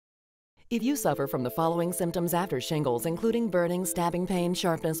If you suffer from the following symptoms after shingles, including burning, stabbing pain,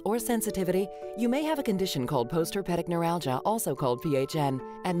 sharpness, or sensitivity, you may have a condition called postherpetic neuralgia, also called PHN,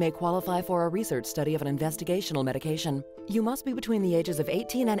 and may qualify for a research study of an investigational medication. You must be between the ages of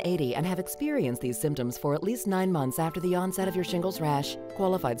 18 and 80 and have experienced these symptoms for at least 9 months after the onset of your shingles rash.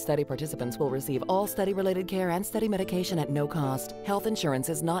 Qualified study participants will receive all study-related care and study medication at no cost. Health insurance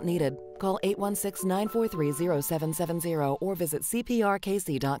is not needed. Call 816-943-0770 or visit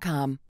cprkc.com.